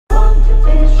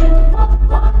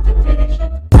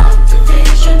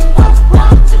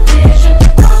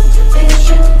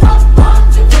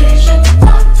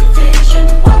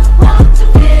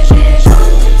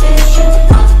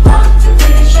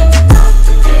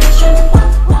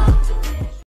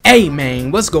Hey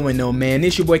man, what's going on, man?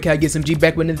 It's your boy KAGE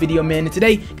back with another video, man. And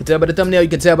today, you can tell by the thumbnail, you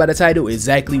can tell by the title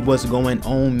exactly what's going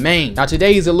on, man. Now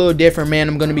today is a little different, man.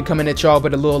 I'm gonna be coming at y'all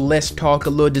with a little less talk, a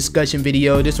little discussion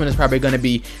video. This one is probably gonna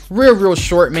be real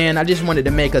short, man. I just wanted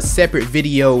to make a separate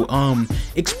video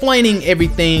explaining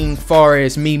everything far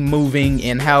as me moving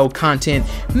and how content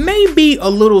may be a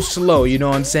little slow, you know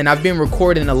what I'm saying? I've been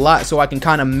recording a lot so I can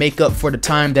kind of make up for the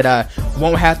time that I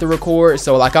won't have to record.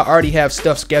 So like I already have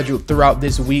stuff scheduled throughout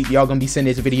this week. Y'all gonna be seeing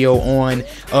this video on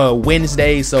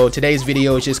Wednesday, so today's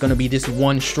video is just gonna be this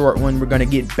one short one. We're gonna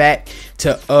get back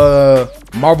to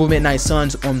Marvel Midnight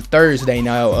Suns on Thursday.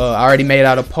 Now I already made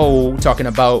out a poll talking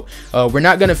about we're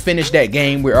not gonna finish that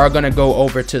game. We are gonna go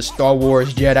over to Star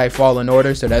Wars Jedi Fallen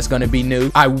Order, so that's gonna be new.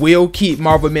 I will keep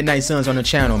Marvel Midnight Suns on the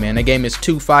channel, man. The game is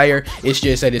too fire. It's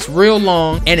just that it's real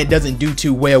long and it doesn't do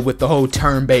too well with the whole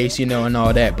turn-based, you know, and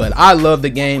all that, but I love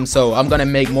the game, so I'm gonna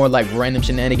make more like random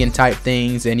shenanigan type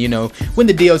things. And you know, when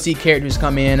the DLC characters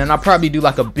come in, and I'll probably do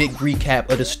like a big recap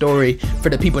of the story for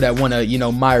the people that want to, you know,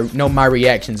 know my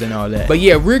reactions and all that. But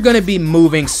yeah, we're gonna be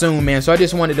moving soon, man, so I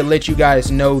just wanted to let you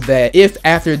guys know that if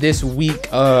after this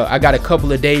week I got a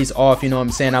couple of days off, you know what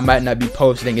I'm saying, I might not be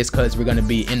posting, it's because we're gonna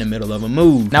be in the middle of a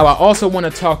move. Now I also want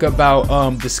to talk about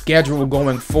the schedule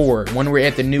going forward when we're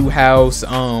at the new house,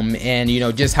 and you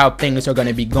know, just how things are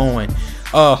gonna be going.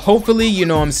 Hopefully, you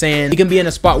know what I'm saying, we can be in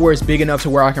a spot where it's big enough to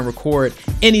where I can record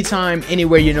anytime,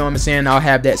 anywhere, you know what I'm saying. I'll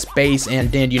have that space,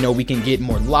 and then, you know, we can get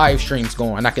more live streams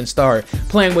going. I can start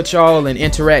playing with y'all and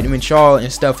interacting with y'all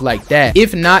and stuff like that.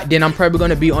 If not, then I'm probably going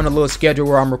to be on a little schedule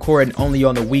where I'm recording only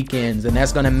on the weekends, and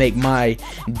that's going to make my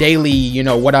daily, you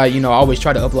know, what I always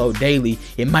try to upload daily.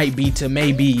 It might be to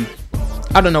maybe,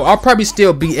 I don't know, I'll probably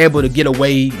still be able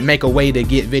to make a way to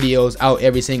get videos out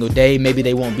every single day. Maybe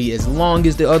they won't be as long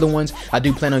as the other ones. I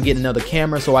do plan on getting another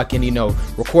camera so I can, you know,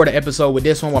 record an episode with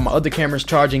this one while my other camera's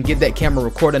charging, get that camera,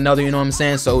 record another, you know what I'm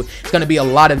saying? So it's gonna be a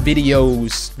lot of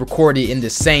videos recorded in the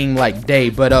same like day,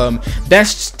 but that's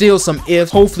still some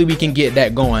ifs. Hopefully we can get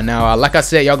that going. Now like I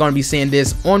said, y'all gonna be seeing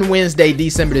this on Wednesday,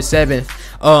 December the 7th.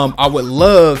 I would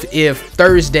love if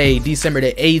Thursday, December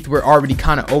the 8th, we're already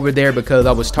kind of over there, because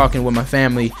I was talking with my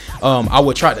family. I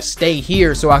would try to stay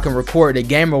here so I can record the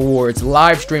Game Awards,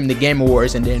 live stream the Game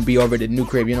Awards, and then be over to the new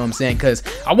crib, you know what I'm saying? Because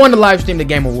I want to live stream the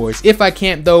Game Awards. If I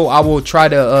can't though, I will try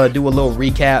to do a little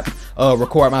recap,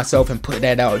 record myself and put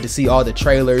that out to see all the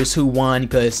trailers, who won,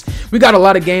 because we got a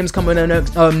lot of games coming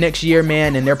up next year,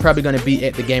 man, and they're probably going to be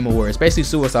at the Game Awards, basically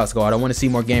Suicide Squad. I want to see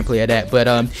more gameplay of that. But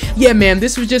yeah, man,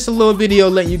 this was just a little video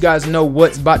letting you guys know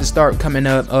what's about to start coming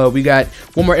up. We got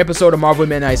one more episode of Marvel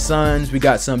Midnight Suns. We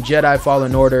got some Jedi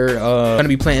Fallen Order. Gonna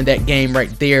be playing that game right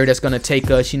there. That's gonna take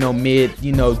us, you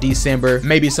know, December.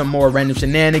 Maybe some more random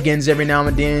shenanigans every now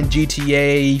and then.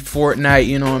 GTA, Fortnite,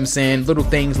 you know what I'm saying, little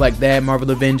things like that. Marvel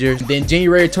Avengers. Then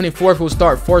January 24th we'll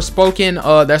start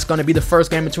Forspoken. That's gonna be the first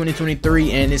game of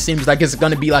 2023, and it seems like it's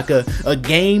gonna be like a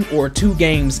game or two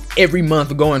games every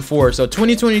month going forward. So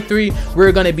 2023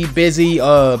 we're gonna be busy,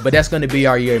 but that's gonna be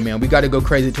our year, man. We gotta go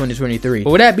crazy 2023.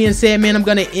 But with that being said, man, I'm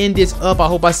gonna end this up. I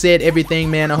hope I said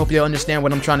everything, man. I hope you understand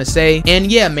what I'm trying to say.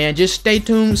 And yeah, man, just stay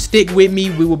tuned, stick with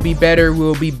me. We will be better, we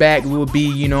will be back, we will be,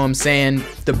 you know what I'm saying,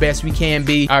 the best we can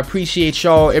be. I appreciate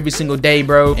y'all every single day,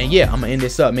 bro. And yeah, I'm gonna end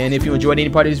this up, man. If you enjoyed any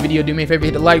part of this video, do me a favor,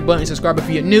 hit the like button, subscribe if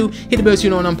you're new, hit the bell so you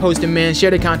know when I'm posting, man.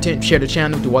 Share the content, share the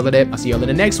channel, do all of that. I'll see y'all in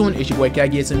the next one. It's your boy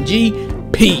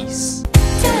KAGE. Peace.